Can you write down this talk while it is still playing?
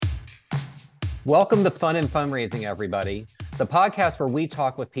Welcome to Fun and Fundraising, everybody, the podcast where we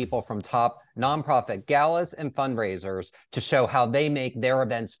talk with people from top nonprofit galas and fundraisers to show how they make their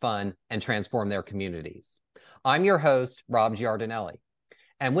events fun and transform their communities. I'm your host, Rob Giardinelli,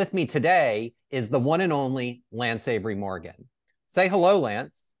 and with me today is the one and only Lance Avery Morgan. Say hello,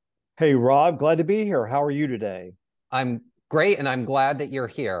 Lance. Hey, Rob, glad to be here. How are you today? I'm great, and I'm glad that you're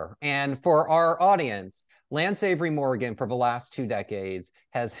here. And for our audience, Lance Avery Morgan, for the last 2 decades,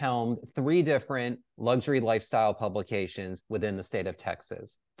 has helmed 3 different luxury lifestyle publications within the state of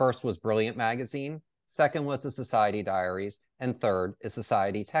Texas. First was Brilliant Magazine, second was the Society Diaries, and third is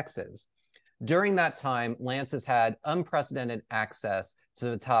Society Texas. During that time, Lance has had unprecedented access to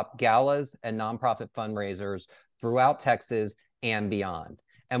the top galas and nonprofit fundraisers throughout Texas and beyond.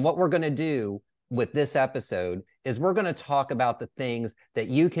 And what we're going to do with this episode is we're going to talk about the things that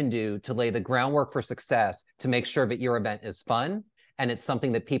you can do to lay the groundwork for success to make sure that your event is fun and it's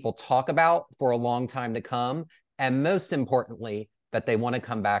something that people talk about for a long time to come. And most importantly, that they want to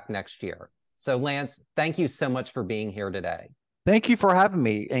come back next year. So Lance, thank you so much for being here today. Thank you for having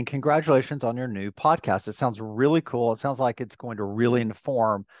me, and congratulations on your new podcast. It sounds really cool. It sounds like it's going to really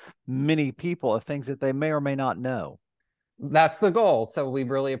inform many people of things that they may or may not know. That's the goal. So we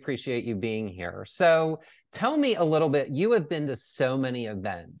really appreciate you being here. So tell me a little bit, you have been to so many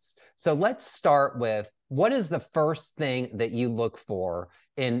events. So let's start with, what is the first thing that you look for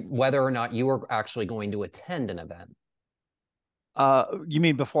in whether or not you are actually going to attend an event? You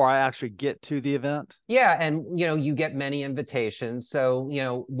mean before I actually get to the event? Yeah, and you get many invitations.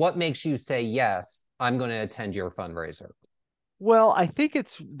 So, what makes you say, yes, I'm going to attend your fundraiser? Well, I think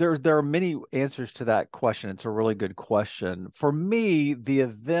there are many answers to that question. It's a really good question. For me, the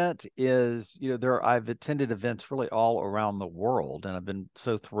event is, I've attended events really all around the world, and I've been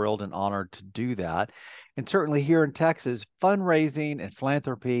so thrilled and honored to do that. And certainly here in Texas, fundraising and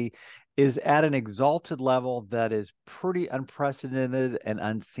philanthropy is at an exalted level that is pretty unprecedented and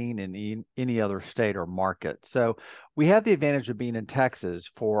unseen in any other state or market. So we have the advantage of being in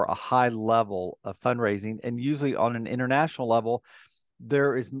Texas for a high level of fundraising, and usually on an international level,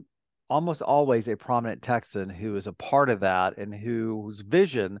 there is almost always a prominent Texan who is a part of that and whose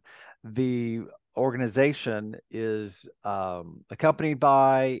vision the organization is accompanied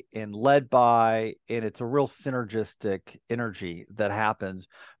by and led by, and it's a real synergistic energy that happens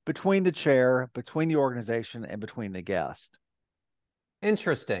between the chair, between the organization, and between the guest.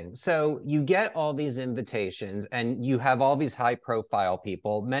 Interesting. So you get all these invitations and you have all these high profile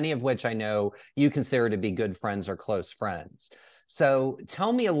people, many of which I know you consider to be good friends or close friends. So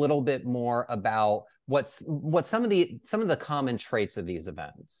tell me a little bit more about what some of the common traits of these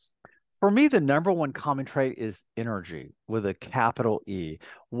events. For me, the number one common trait is energy with a capital E.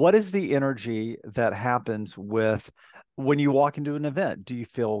 What is the energy that happens when you walk into an event? Do you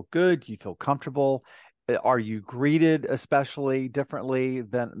feel good? Do you feel comfortable? Are you greeted especially differently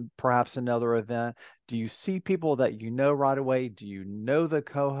than perhaps another event? Do you see people that you know right away? Do you know the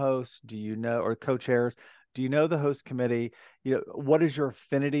co-hosts? Do you know, or co-chairs? Do you know the host committee? What is your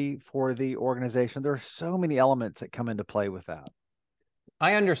affinity for the organization? There are so many elements that come into play with that.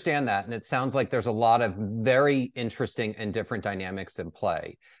 I understand that. And it sounds like there's a lot of very interesting and different dynamics in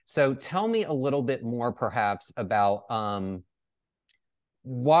play. So tell me a little bit more perhaps about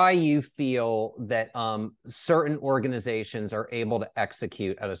why you feel that certain organizations are able to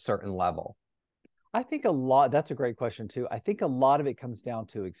execute at a certain level. I think that's a great question too. I think a lot of it comes down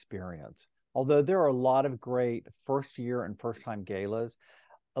to experience. Although there are a lot of great first year and first time galas,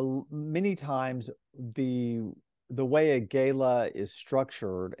 many times the way a gala is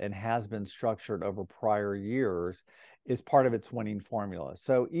structured and has been structured over prior years is part of its winning formula.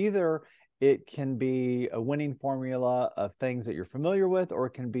 So either it can be a winning formula of things that you're familiar with, or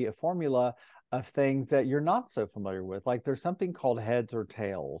it can be a formula of things that you're not so familiar with. Like there's something called heads or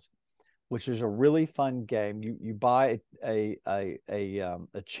tails, which is a really fun game. You buy a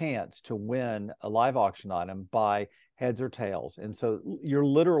chance to win a live auction item by heads or tails. And so you're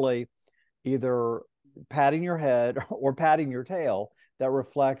literally either patting your head or patting your tail that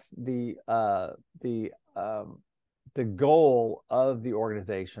reflects the goal of the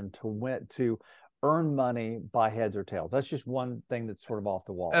organization to earn money by heads or tails. That's just one thing that's sort of off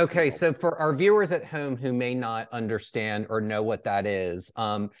the wall. Okay, so for our viewers at home who may not understand or know what that is,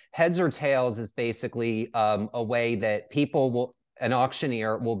 heads or tails is basically a way that an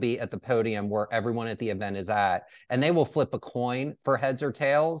auctioneer will be at the podium where everyone at the event is at, and they will flip a coin for heads or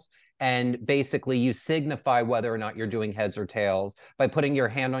tails. And basically you signify whether or not you're doing heads or tails by putting your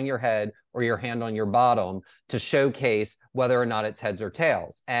hand on your head or your hand on your bottom to showcase whether or not it's heads or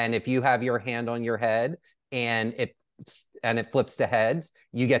tails. And if you have your hand on your head and if and it flips to heads,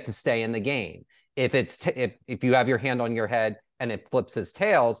 you get to stay in the game. If you have your hand on your head and it flips as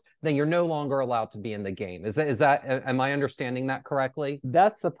tails, then you're no longer allowed to be in the game. Am I understanding that correctly?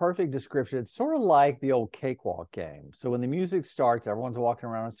 That's the perfect description. It's sort of like the old cakewalk game. So when the music starts, everyone's walking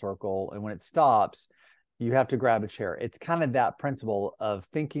around in a circle, and when it stops, you have to grab a chair. It's kind of that principle of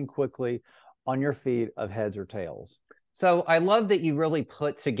thinking quickly on your feet of heads or tails. So I love that you really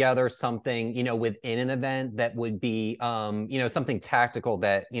put together something, within an event that would be, something tactical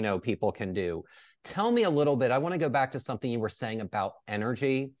that, people can do. Tell me a little bit. I want to go back to something you were saying about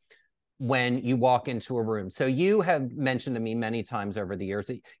energy when you walk into a room. So you have mentioned to me many times over the years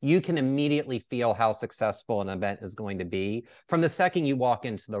that you can immediately feel how successful an event is going to be from the second you walk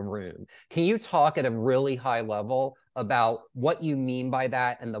into the room. Can you talk at a really high level about what you mean by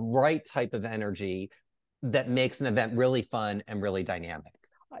that and the right type of energy that makes an event really fun and really dynamic?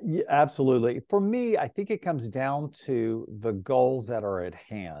 Yeah, absolutely. For me, I think it comes down to the goals that are at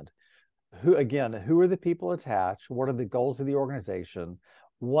hand. Who are the people attached? What are the goals of the organization?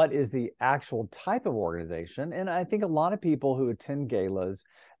 What is the actual type of organization? And I think a lot of people who attend galas,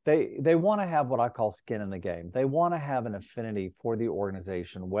 they want to have what I call skin in the game. They want to have an affinity for the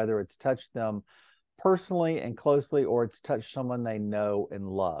organization, whether it's touched them personally and closely or it's touched someone they know and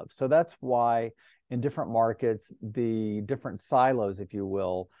love. So that's why in different markets, the different silos, if you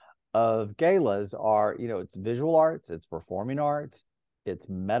will, of galas are, it's visual arts, it's performing arts, it's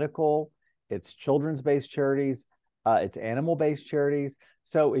medical, it's children's-based charities, it's animal-based charities.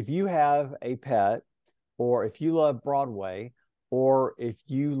 So if you have a pet, or if you love Broadway, or if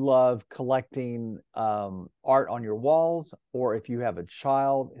you love collecting art on your walls, or if you have a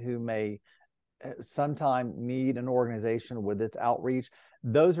child who may sometime need an organization with its outreach,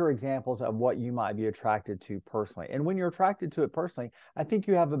 those are examples of what you might be attracted to personally. And when you're attracted to it personally, I think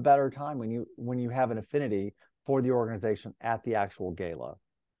you have a better time when you have an affinity for the organization at the actual gala.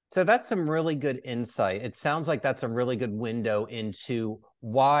 So that's some really good insight. It sounds like that's a really good window into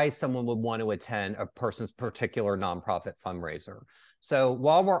why someone would want to attend a person's particular nonprofit fundraiser. So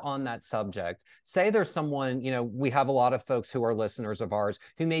while we're on that subject, say there's someone, we have a lot of folks who are listeners of ours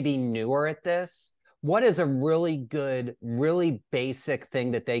who may be newer at this. What is a really good, really basic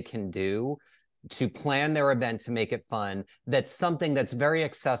thing that they can do to plan their event to make it fun? That's something that's very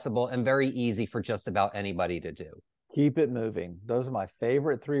accessible and very easy for just about anybody to do. Keep it moving. Those are my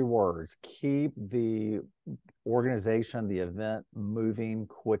favorite three words. Keep the organization, the event moving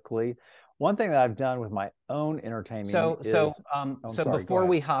quickly. One thing that I've done with my own entertainment so before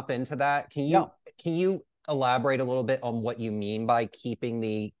we hop into that, can you elaborate a little bit on what you mean by keeping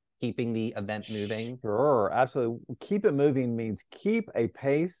the event moving? Sure, absolutely. Keep it moving means keep a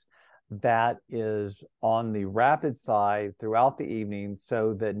pace that is on the rapid side throughout the evening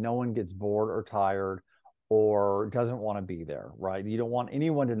so that no one gets bored or tired or doesn't want to be there, right? You don't want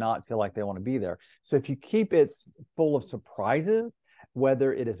anyone to not feel like they want to be there. So if you keep it full of surprises,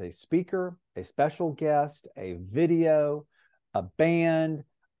 whether it is a speaker, a special guest, a video, a band,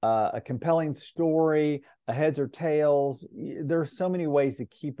 a compelling story, a heads or tails, there's so many ways to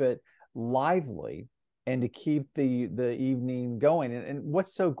keep it lively and to keep the evening going. And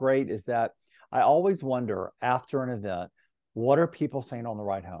what's so great is that I always wonder after an event, what are people saying on the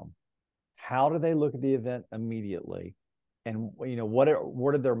ride home? How do they look at the event immediately? And what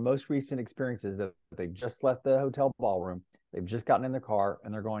are their most recent experiences that they've just left the hotel ballroom, they've just gotten in their car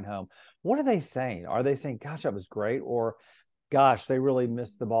and they're going home? What are they saying? Are they saying, gosh, that was great? Or gosh, they really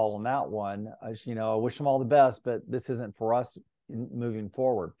missed the ball on that one. I wish them all the best, but this isn't for us moving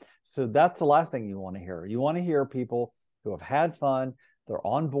forward. So that's the last thing you want to hear. You want to hear people who have had fun, they're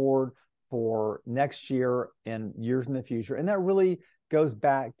on board for next year and years in the future. And that really goes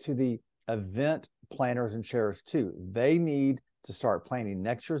back to the event planners and chairs too. They need to start planning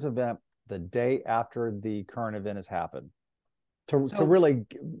next year's event the day after the current event has happened to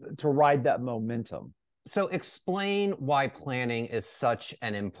ride that momentum. So explain why planning is such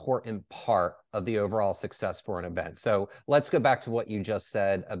an important part of the overall success for an event. So let's go back to what you just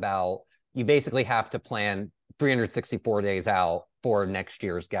said about you basically have to plan 364 days out for next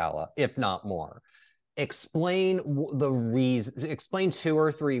year's gala, if not more. Explain two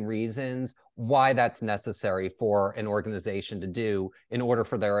or three reasons why that's necessary for an organization to do in order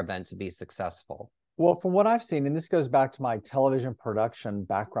for their event to be successful. Well, from what I've seen, and this goes back to my television production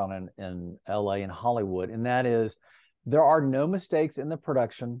background in LA and Hollywood, and that is there are no mistakes in the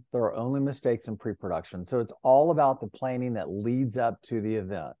production. There are only mistakes in pre-production. So it's all about the planning that leads up to the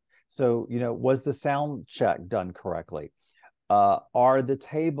event. So, was the sound check done correctly? Are the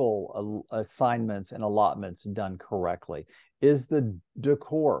table assignments and allotments done correctly? Is the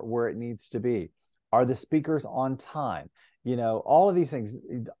decor where it needs to be? Are the speakers on time? You know, all of these things,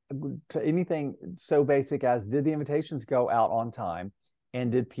 to anything so basic as, did the invitations go out on time,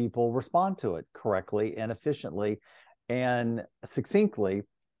 and did people respond to it correctly and efficiently and succinctly,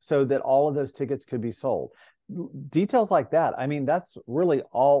 so that all of those tickets could be sold? Details like that. I mean, that's really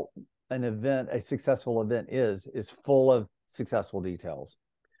all an event, a successful event is full of successful details.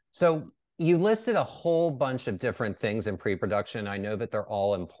 So you listed a whole bunch of different things in pre-production. I know that they're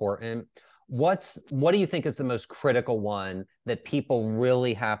all important. What do you think is the most critical one that people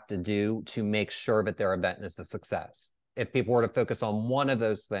really have to do to make sure that their event is a success? If people were to focus on one of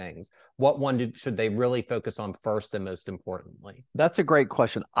those things, what one should they really focus on first and most importantly? That's a great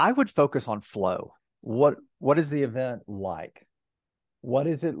question. I would focus on flow. What is the event like? What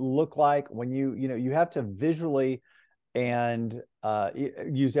does it look like when you have to visually and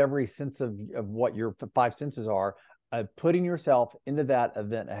use every sense of what your five senses are, putting yourself into that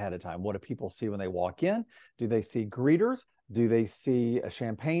event ahead of time. What do people see when they walk in? Do they see greeters? Do they see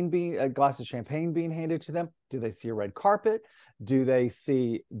a glass of champagne being handed to them? Do they see a red carpet? Do they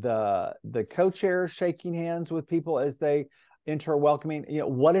see the co-chairs shaking hands with people as they enter, welcoming?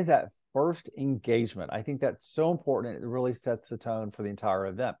 What is that first engagement? I think that's so important. It really sets the tone for the entire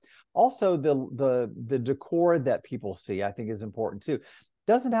event. Also, the decor that people see, I think, is important too.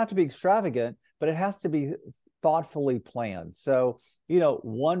 Doesn't have to be extravagant, but it has to be thoughtfully planned. So,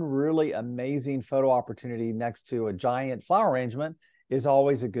 one really amazing photo opportunity next to a giant flower arrangement is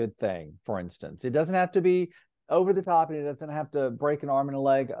always a good thing, for instance. It doesn't have to be over the top, and it doesn't have to break an arm and a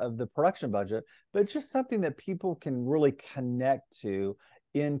leg of the production budget, but just something that people can really connect to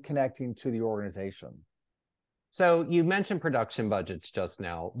in connecting to the organization. So you mentioned production budgets just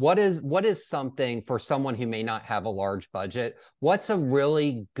now. What is something for someone who may not have a large budget? What's a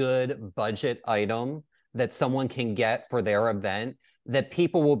really good budget item that someone can get for their event that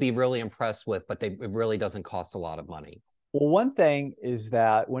people will be really impressed with, but it really doesn't cost a lot of money? Well, one thing is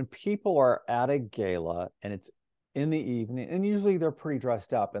that when people are at a gala and it's in the evening, and usually they're pretty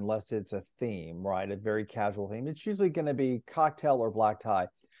dressed up unless it's a theme, right? A very casual theme. It's usually going to be cocktail or black tie.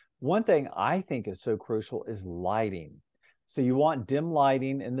 One thing I think is so crucial is lighting. So you want dim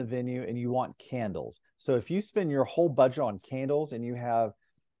lighting in the venue, and you want candles. So if you spend your whole budget on candles and you have,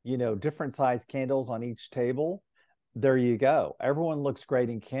 different size candles on each table, there you go. Everyone looks great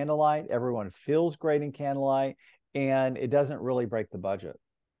in candlelight. Everyone feels great in candlelight, and it doesn't really break the budget.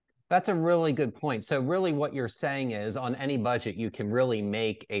 That's a really good point. So really what you're saying is on any budget, you can really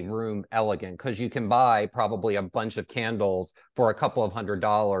make a room elegant because you can buy probably a bunch of candles for a couple of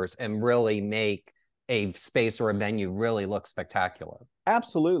 $100s and really make a space or a venue really look spectacular.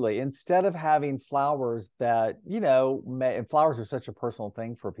 Absolutely. Instead of having flowers that, and flowers are such a personal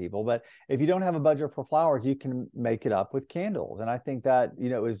thing for people, but if you don't have a budget for flowers, you can make it up with candles. And I think that,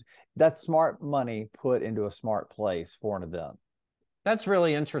 that's smart money put into a smart place for an event. That's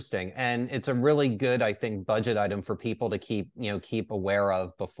really interesting. And it's a really good, I think, budget item for people to keep aware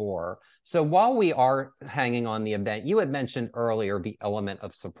of before. So while we are hanging on the event, you had mentioned earlier the element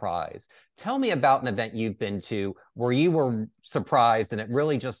of surprise. Tell me about an event you've been to where you were surprised and it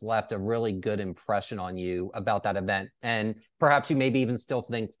really just left a really good impression on you about that event. And perhaps you maybe even still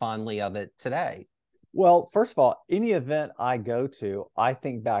think fondly of it today. Well, first of all, any event I go to, I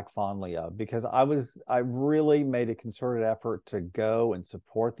think back fondly of, because I really made a concerted effort to go and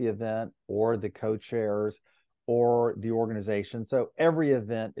support the event or the co-chairs or the organization. So every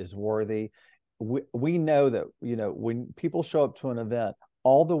event is worthy. We know that, when people show up to an event,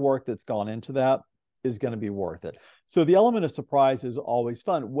 all the work that's gone into that is going to be worth it. So the element of surprise is always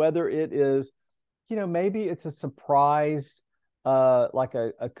fun, whether it is, maybe it's a surprised like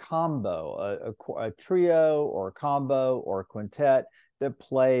a combo, a trio or a combo or a quintet that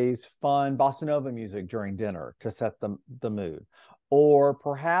plays fun bossa nova music during dinner to set the mood. Or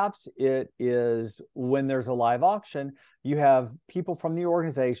perhaps it is when there's a live auction, you have people from the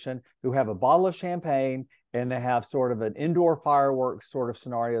organization who have a bottle of champagne and they have sort of an indoor fireworks sort of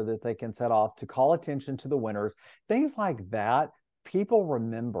scenario that they can set off to call attention to the winners. Things like that, people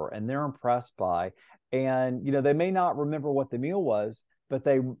remember and they're impressed by. And, they may not remember what the meal was, but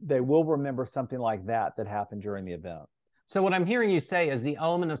they will remember something like that happened during the event. So what I'm hearing you say is the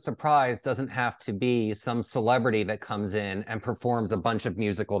element of surprise doesn't have to be some celebrity that comes in and performs a bunch of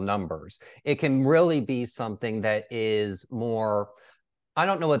musical numbers. It can really be something that is more I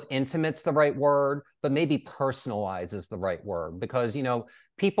don't know if intimate's the right word, but maybe personalize is the right word, because,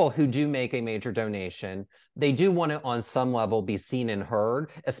 people who do make a major donation, they do want to, on some level, be seen and heard,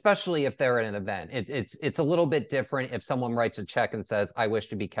 especially if they're at an event. It's a little bit different if someone writes a check and says, I wish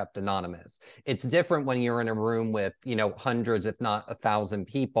to be kept anonymous. It's different when you're in a room with, hundreds, if not 1,000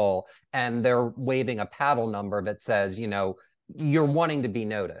 people, and they're waving a paddle number that says, you're wanting to be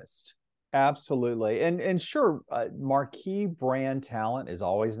noticed. Absolutely. And sure, marquee brand talent is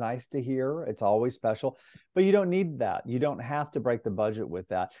always nice to hear. It's always special, but you don't need that. You don't have to break the budget with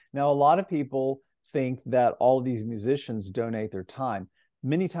that. Now, a lot of people think that all of these musicians donate their time.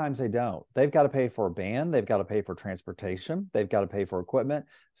 Many times they don't. They've got to pay for a band, they've got to pay for transportation, they've got to pay for equipment.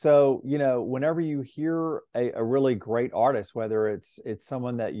 So, whenever you hear a really great artist, whether it's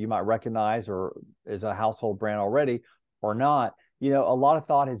someone that you might recognize or is a household brand already or not, a lot of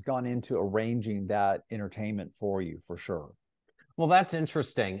thought has gone into arranging that entertainment for you, for sure. Well, that's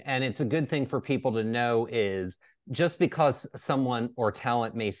interesting. And it's a good thing for people to know is just because someone or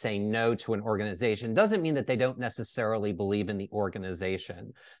talent may say no to an organization doesn't mean that they don't necessarily believe in the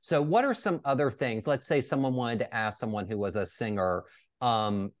organization. So what are some other things? Let's say someone wanted to ask someone who was a singer,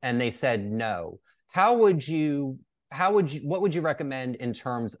 and they said no. What would you recommend in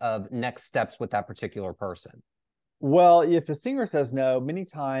terms of next steps with that particular person? Well, if a singer says no, many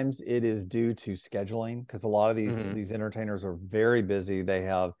times it is due to scheduling, because a lot of Mhm. these entertainers are very busy. They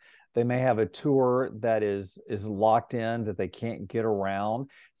may have a tour that is locked in that they can't get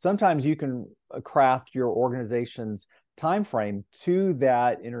around. Sometimes you can craft your organization's time frame to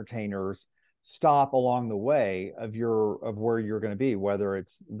that entertainer's stop along the way of where you're going to be, whether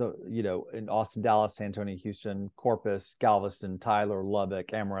it's in Austin, Dallas, San Antonio, Houston, Corpus, Galveston, Tyler,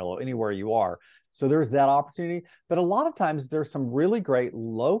 Lubbock, Amarillo, anywhere you are. So there's that opportunity. But a lot of times there's some really great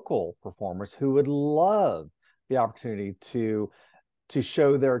local performers who would love the opportunity to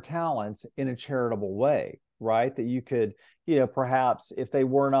show their talents in a charitable way, right? That you could, perhaps if there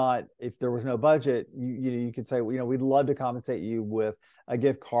was no budget, you could say, we'd love to compensate you with a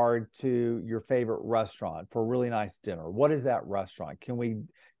gift card to your favorite restaurant for a really nice dinner. What is that restaurant? Can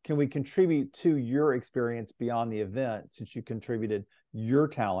we contribute to your experience beyond the event, since you contributed your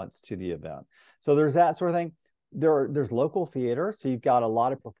talents to the event? So there's that sort of thing. There's local theater. So you've got a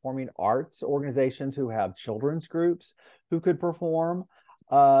lot of performing arts organizations who have children's groups who could perform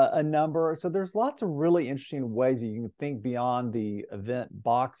a number. So there's lots of really interesting ways that you can think beyond the event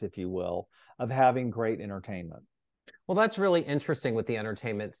box, if you will, of having great entertainment. Well, that's really interesting with the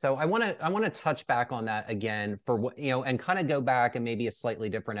entertainment. So I want to touch back on that again for what, and kind of go back and maybe a slightly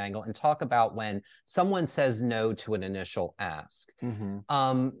different angle and talk about when someone says no to an initial ask. Mm-hmm.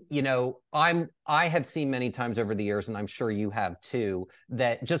 I have seen many times over the years, and I'm sure you have too,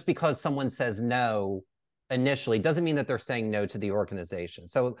 that just because someone says no initially doesn't mean that they're saying no to the organization.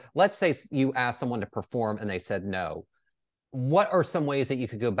 So let's say you ask someone to perform and they said no. What are some ways that you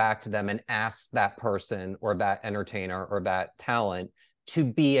could go back to them and ask that person or that entertainer or that talent to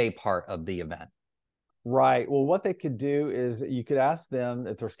be a part of the event? Right. Well, what they could do is you could ask them,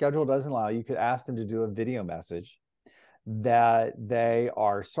 if their schedule doesn't allow, you could ask them to do a video message that they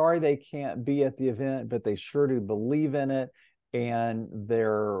are sorry they can't be at the event, but they sure do believe in it. And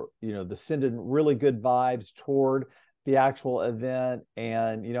they're, sending really good vibes toward the actual event,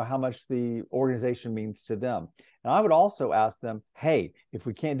 and, how much the organization means to them. And I would also ask them, hey, if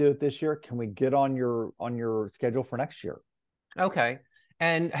we can't do it this year, can we get on your schedule for next year? Okay.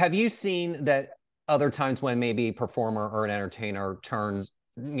 And have you seen that other times when maybe a performer or an entertainer turns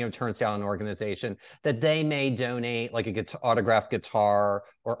down an organization, that they may donate like a autographed guitar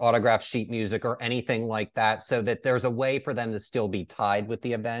or autographed sheet music or anything like that, so that there's a way for them to still be tied with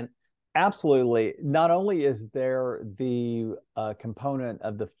the event? Absolutely. Not only is there the component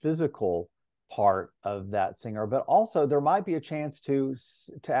of the physical part of that singer, but also there might be a chance to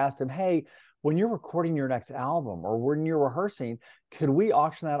ask them, hey, when you're recording your next album or when you're rehearsing, could we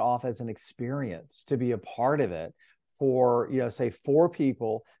auction that off as an experience to be a part of it for, say 4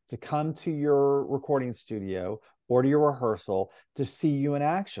 people to come to your recording studio or to your rehearsal to see you in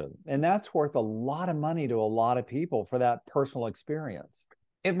action? And that's worth a lot of money to a lot of people for that personal experience.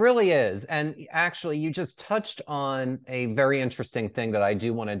 It really is. And actually, you just touched on a very interesting thing that I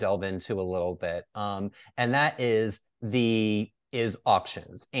do want to delve into a little bit. And that is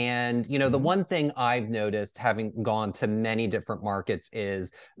auctions. And, the one thing I've noticed, having gone to many different markets,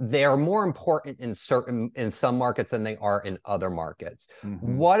 is they're more important in some markets than they are in other markets.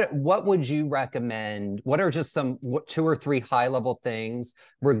 Mm-hmm. What would you recommend? What are just some 2 or 3 high level things,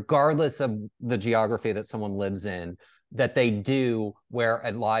 regardless of the geography that someone lives in, that they do where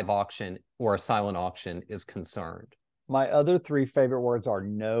a live auction or a silent auction is concerned? My other three favorite words are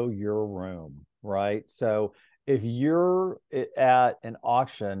know your room, right? So if you're at an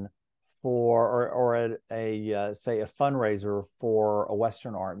auction for, or at a, say, a fundraiser for a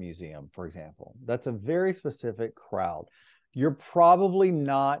Western art museum, for example, that's a very specific crowd. You're probably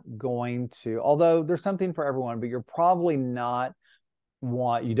not going to, although there's something for everyone, but you're probably not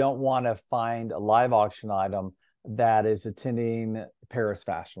you don't want to find a live auction item that is attending Paris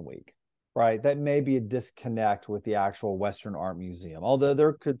Fashion Week, right? That may be a disconnect with the actual Western Art Museum, although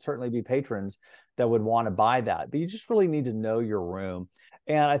there could certainly be patrons that would want to buy that. But you just really need to know your room.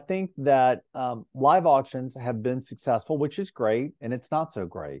 And I think that live auctions have been successful, which is great, and it's not so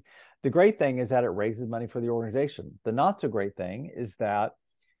great. The great thing is that it raises money for the organization. The not so great thing is that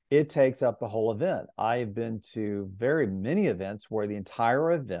it takes up the whole event. I have been to very many events where the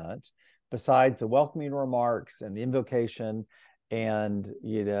entire event, besides the welcoming remarks and the invocation and,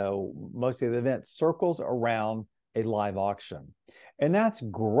 most of the event circles around a live auction. And that's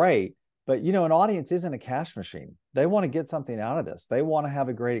great. But, an audience isn't a cash machine. They want to get something out of this. They want to have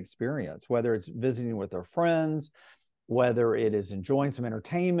a great experience, whether it's visiting with their friends, whether it is enjoying some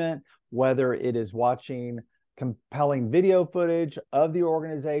entertainment, whether it is watching compelling video footage of the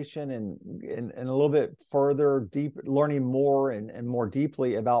organization and a little bit further deep learning more and more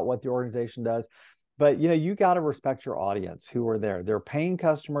deeply about what the organization does. But you got to respect your audience who are there. They're paying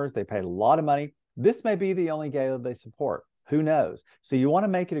customers. They paid a lot of money. This may be the only gala they support. Who knows? So you want to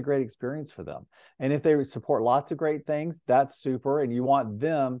make it a great experience for them. And if they support lots of great things, that's super. And you want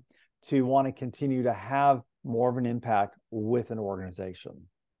them to want to continue to have more of an impact with an organization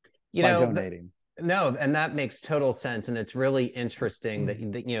by donating. No, and that makes total sense. And it's really interesting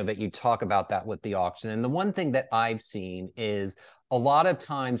that you talk about that with the auction. And the one thing that I've seen is a lot of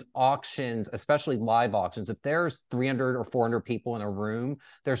times auctions, especially live auctions, if there's 300 or 400 people in a room,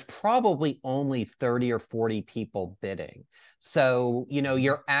 there's probably only 30 or 40 people bidding. So,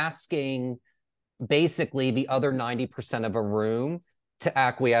 you're asking basically the other 90% of a room to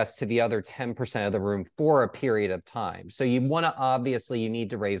acquiesce to the other 10% of the room for a period of time. So you need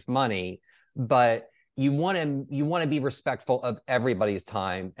to raise money, but you want to be respectful of everybody's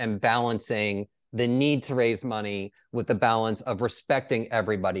time and balancing the need to raise money with the balance of respecting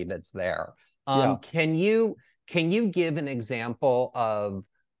everybody that's there. Yeah. Can you give an example of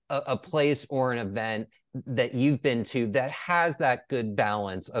a place or an event that you've been to that has that good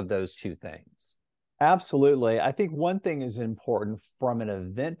balance of those two things? Absolutely. I think one thing is important from an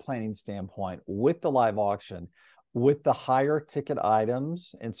event planning standpoint with the live auction, with the higher ticket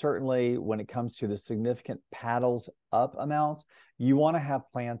items, and certainly when it comes to the significant paddles up amounts, you want to have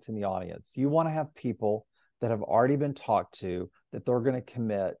plants in the audience. You want to have people that have already been talked to that they're going to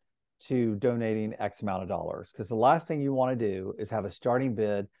commit to donating X amount of dollars. Because the last thing you want to do is have a starting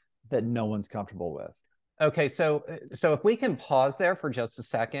bid that no one's comfortable with. Okay, so if we can pause there for just a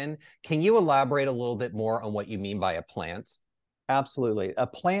second, can you elaborate a little bit more on what you mean by a plant? Absolutely. A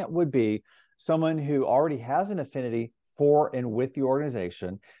plant would be someone who already has an affinity for and with the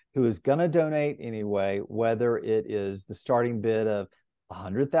organization, who is going to donate anyway, whether it is the starting bid of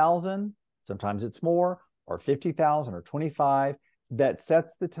 100,000, sometimes it's more, or 50,000 or 25, that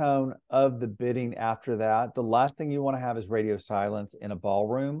sets the tone of the bidding after that. The last thing you want to have is radio silence in a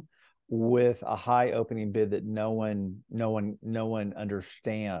ballroom with a high opening bid that no one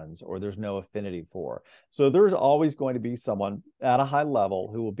understands or there's no affinity for. So there's always going to be someone at a high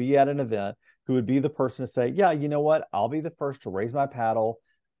level who will be at an event who would be the person to say, yeah, you know what, I'll be the first to raise my paddle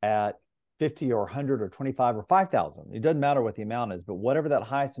at 50 or 100 or 25 or 5,000. It doesn't matter what the amount is, but whatever that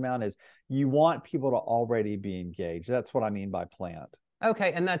highest amount is, you want people to already be engaged. That's what I mean by plant.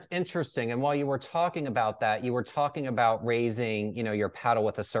 Okay, and that's interesting. And while you were talking about that, you were talking about raising, your paddle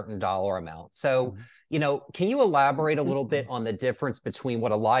with a certain dollar amount. So, can you elaborate a little bit on the difference between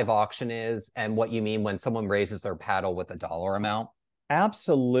what a live auction is and what you mean when someone raises their paddle with a dollar amount?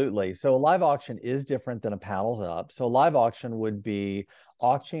 Absolutely. So a live auction is different than a paddles up. So a live auction would be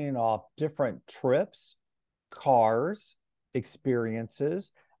auctioning off different trips, cars,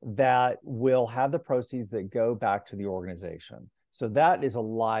 experiences that will have the proceeds that go back to the organization. So that is a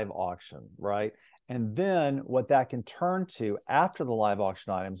live auction, right? And then what that can turn to after the live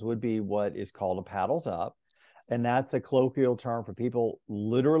auction items would be what is called a paddles up. And that's a colloquial term for people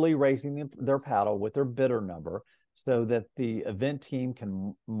literally raising their paddle with their bidder number so that the event team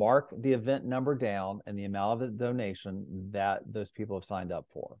can mark the event number down and the amount of the donation that those people have signed up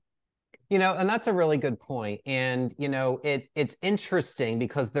for. And that's a really good point. And, it's interesting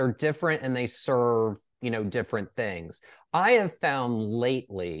because they're different and they serve different things. I have found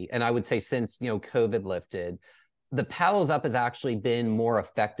lately, and I would say since, COVID lifted, the paddles up has actually been more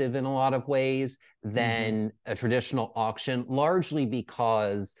effective in a lot of ways than a traditional auction, largely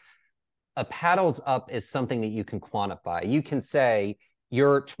because a paddles up is something that you can quantify. You can say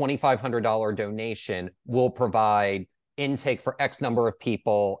your $2,500 donation will provide intake for X number of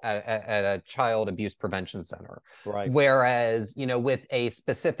people at a child abuse prevention center. Right. Whereas, with a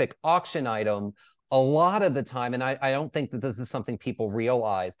specific auction item, a lot of the time, and I don't think that this is something people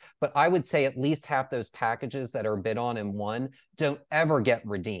realize, but I would say at least half those packages that are bid on and won don't ever get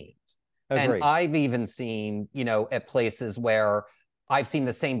redeemed. And Agreed. I've even seen, at places where I've seen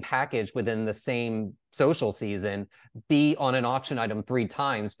the same package within the same social season be on an auction item 3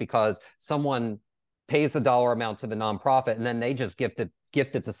 times because someone pays the dollar amount to the nonprofit and then they just gift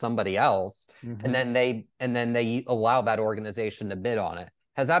it to somebody else, and then they allow that organization to bid on it.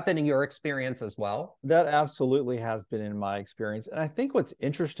 Has that been in your experience as well? That absolutely has been in my experience. And I think what's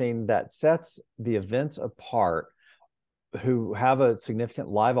interesting that sets the events apart who have a significant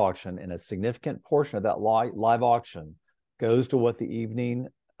live auction, and a significant portion of that live auction goes to what the evening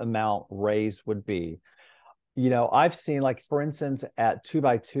amount raised would be. I've seen, like, for instance, at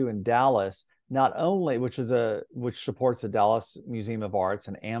 2x2 in Dallas, not only, which supports the Dallas Museum of Arts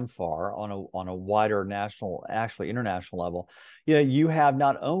and AMFAR on a wider national, actually international level. You have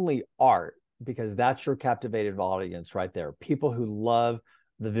not only art, because that's your captivated audience right there, people who love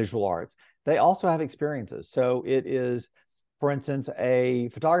the visual arts. They also have experiences. So it is, for instance, a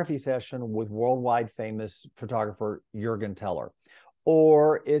photography session with worldwide famous photographer Jürgen Teller,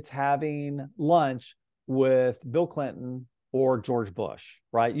 or it's having lunch with Bill Clinton or George Bush,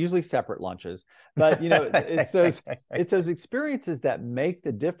 right? Usually separate lunches, but it's those experiences that make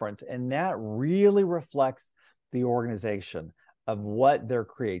the difference, and that really reflects the organization of what their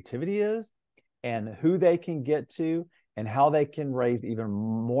creativity is and who they can get to and how they can raise even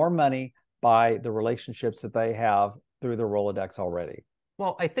more money by the relationships that they have through their Rolodex already.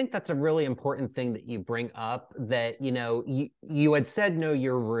 Well, I think that's a really important thing that you bring up, that, you had said know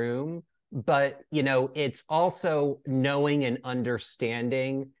your room, but, it's also knowing and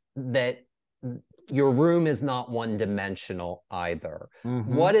understanding that your room is not one-dimensional either.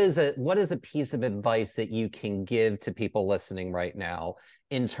 What is a piece of advice that you can give to people listening right now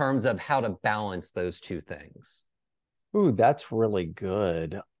in terms of how to balance those two things? Ooh, that's really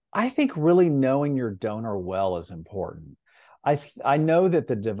good. I think really knowing your donor well is important. I know that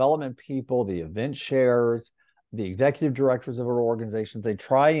the development people, the event chairs, the executive directors of our organizations, they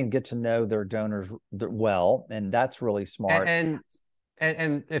try and get to know their donors well, and that's really smart.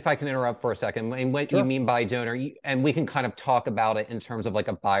 And if I can interrupt for a second, and what you Sure. mean by donor, and we can kind of talk about it in terms of like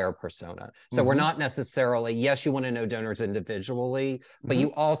a buyer persona. So we're not necessarily, yes, you want to know donors individually, but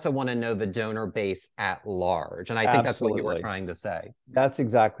you also want to know the donor base at large. And I think that's what you were trying to say. That's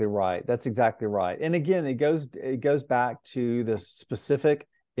exactly right. That's exactly right. And again, it goes back to the specific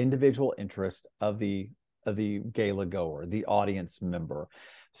individual interest of the gala goer, the audience member.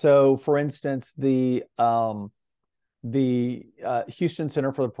 So, for instance, the Houston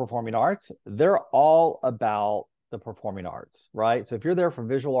Center for the Performing Arts, they're all about the performing arts, right? So if you're there for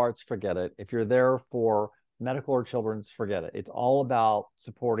visual arts, forget it. If you're there for medical or children's, forget it. It's all about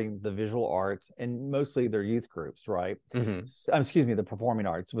supporting the visual arts and mostly their youth groups, right? Excuse me, the performing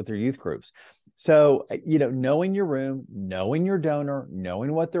arts with their youth groups. So, knowing your room, knowing your donor,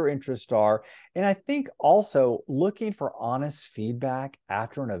 knowing what their interests are. And I think also looking for honest feedback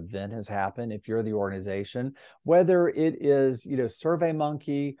after an event has happened, if you're the organization, whether it is,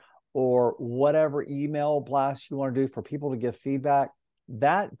 SurveyMonkey or whatever email blast you want to do for people to give feedback,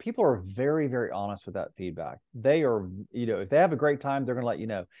 that people are very, very honest with that feedback. They are, if they have a great time, they're going to let you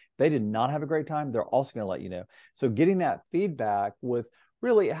know. If they did not have a great time, they're also going to let you know. So getting that feedback with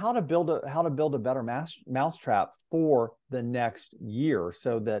really how to build a better mousetrap for the next year,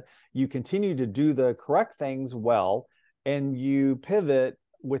 so that you continue to do the correct things well, and you pivot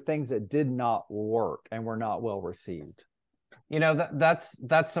with things that did not work and were not well received.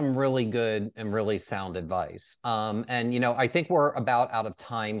 That's some really good and really sound advice. And I think we're about out of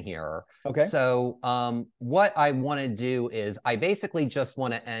time here. Okay. So what I want to do is I basically just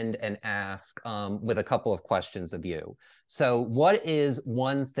want to end and ask with a couple of questions of you. So what is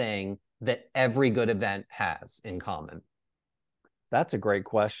one thing that every good event has in common? That's a great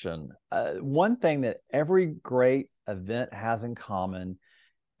question. One thing that every great event has in common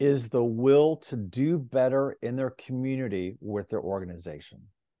is the will to do better in their community with their organization.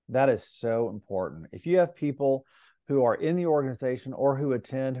 That is so important. If you have people who are in the organization or who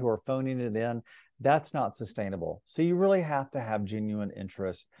attend who are phoning it in, that's not sustainable. So you really have to have genuine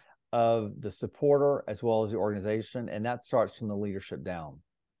interest of the supporter as well as the organization, and that starts from the leadership down.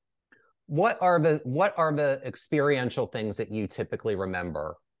 what are the experiential things that you typically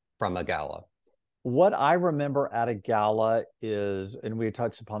remember from a gala? What I remember at a gala is, and we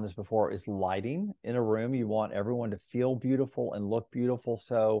touched upon this before, is lighting in a room. You want everyone to feel beautiful and look beautiful.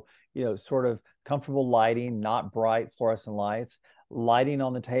 So, sort of comfortable lighting, not bright fluorescent lights, lighting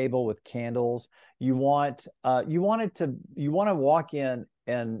on the table with candles. You want to walk in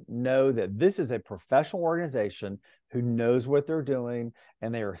and know that this is a professional organization who knows what they're doing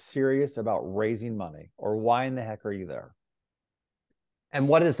and they are serious about raising money, or why in the heck are you there? And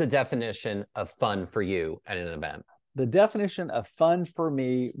what is the definition of fun for you at an event? The definition of fun for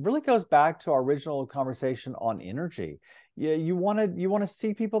me really goes back to our original conversation on energy. You want to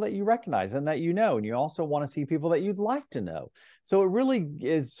see people that you recognize and that you know, and you also want to see people that you'd like to know. So it really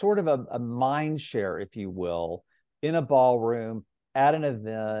is sort of a mind share, if you will, in a ballroom, at an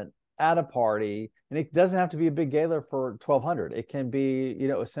event, at a party. And it doesn't have to be a big gala for 1,200. It can be,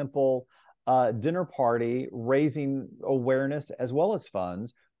 a simple dinner party raising awareness as well as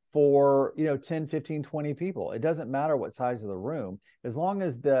funds for 10, 15, 20 people. It doesn't matter what size of the room, as long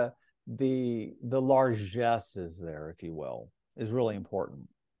as the largesse is there, if you will, is really important.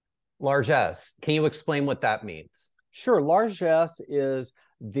 Largesse, can you explain what that means? Sure. Largesse is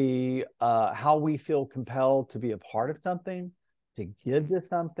the how we feel compelled to be a part of something, to give to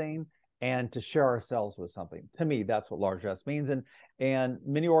something, and to share ourselves with something. To me, that's what largesse means. And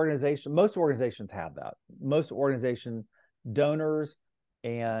most organizations have that. Most organization donors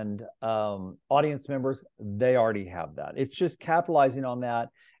and audience members, they already have that. It's just capitalizing on that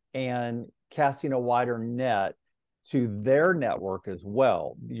and casting a wider net to their network as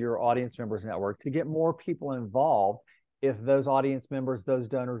well, your audience members network, to get more people involved if those audience members, those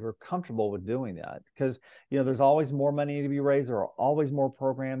donors are comfortable with doing that. Because there's always more money to be raised, there are always more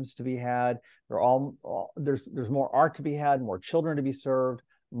programs to be had, there's more art to be had, more children to be served,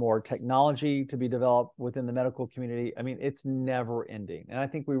 more technology to be developed within the medical community. I mean, it's never ending. And I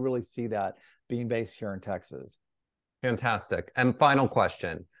think we really see that being based here in Texas. Fantastic. And final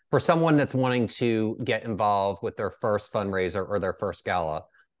question, for someone that's wanting to get involved with their first fundraiser or their first gala,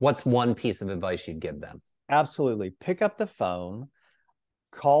 what's one piece of advice you'd give them? Absolutely. Pick up the phone,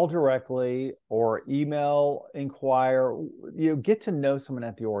 call directly, or email, inquire, get to know someone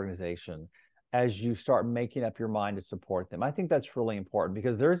at the organization as you start making up your mind to support them. I think that's really important,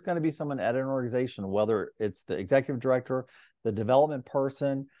 because there's going to be someone at an organization, whether it's the executive director, the development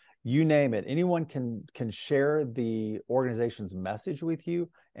person, you name it. Anyone can share the organization's message with you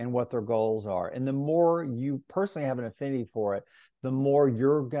and what their goals are. And the more you personally have an affinity for it, the more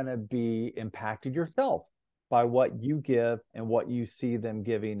you're going to be impacted yourself by what you give and what you see them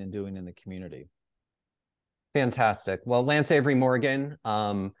giving and doing in the community. Fantastic. Well, Lance Avery Morgan,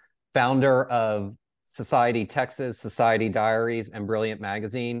 founder of Society Texas, Society Diaries, and Brilliant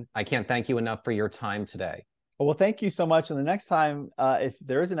Magazine, I can't thank you enough for your time today. Well, thank you so much. And the next time, if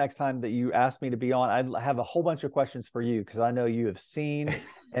there is a next time that you ask me to be on, I'd have a whole bunch of questions for you, because I know you have seen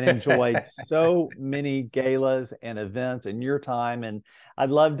and enjoyed so many galas and events in your time. And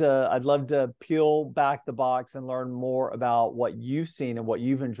I'd love to peel back the box and learn more about what you've seen and what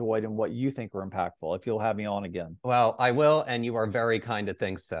you've enjoyed and what you think were impactful, if you'll have me on again. Well, I will, and you are very kind to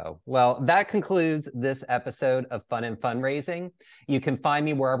think so. Well, that concludes this episode of Fun and Fundraising. You can find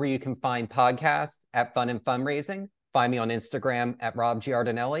me wherever you can find podcasts at Fun and Fundraising. Find me on Instagram at Rob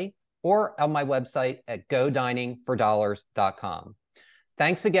Giardinelli, or on my website at godiningfordollars.com.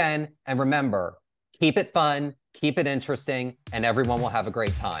 Thanks again, and remember, keep it fun, keep it interesting, and everyone will have a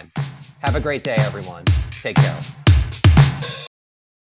great time. Have a great day, everyone. Take care.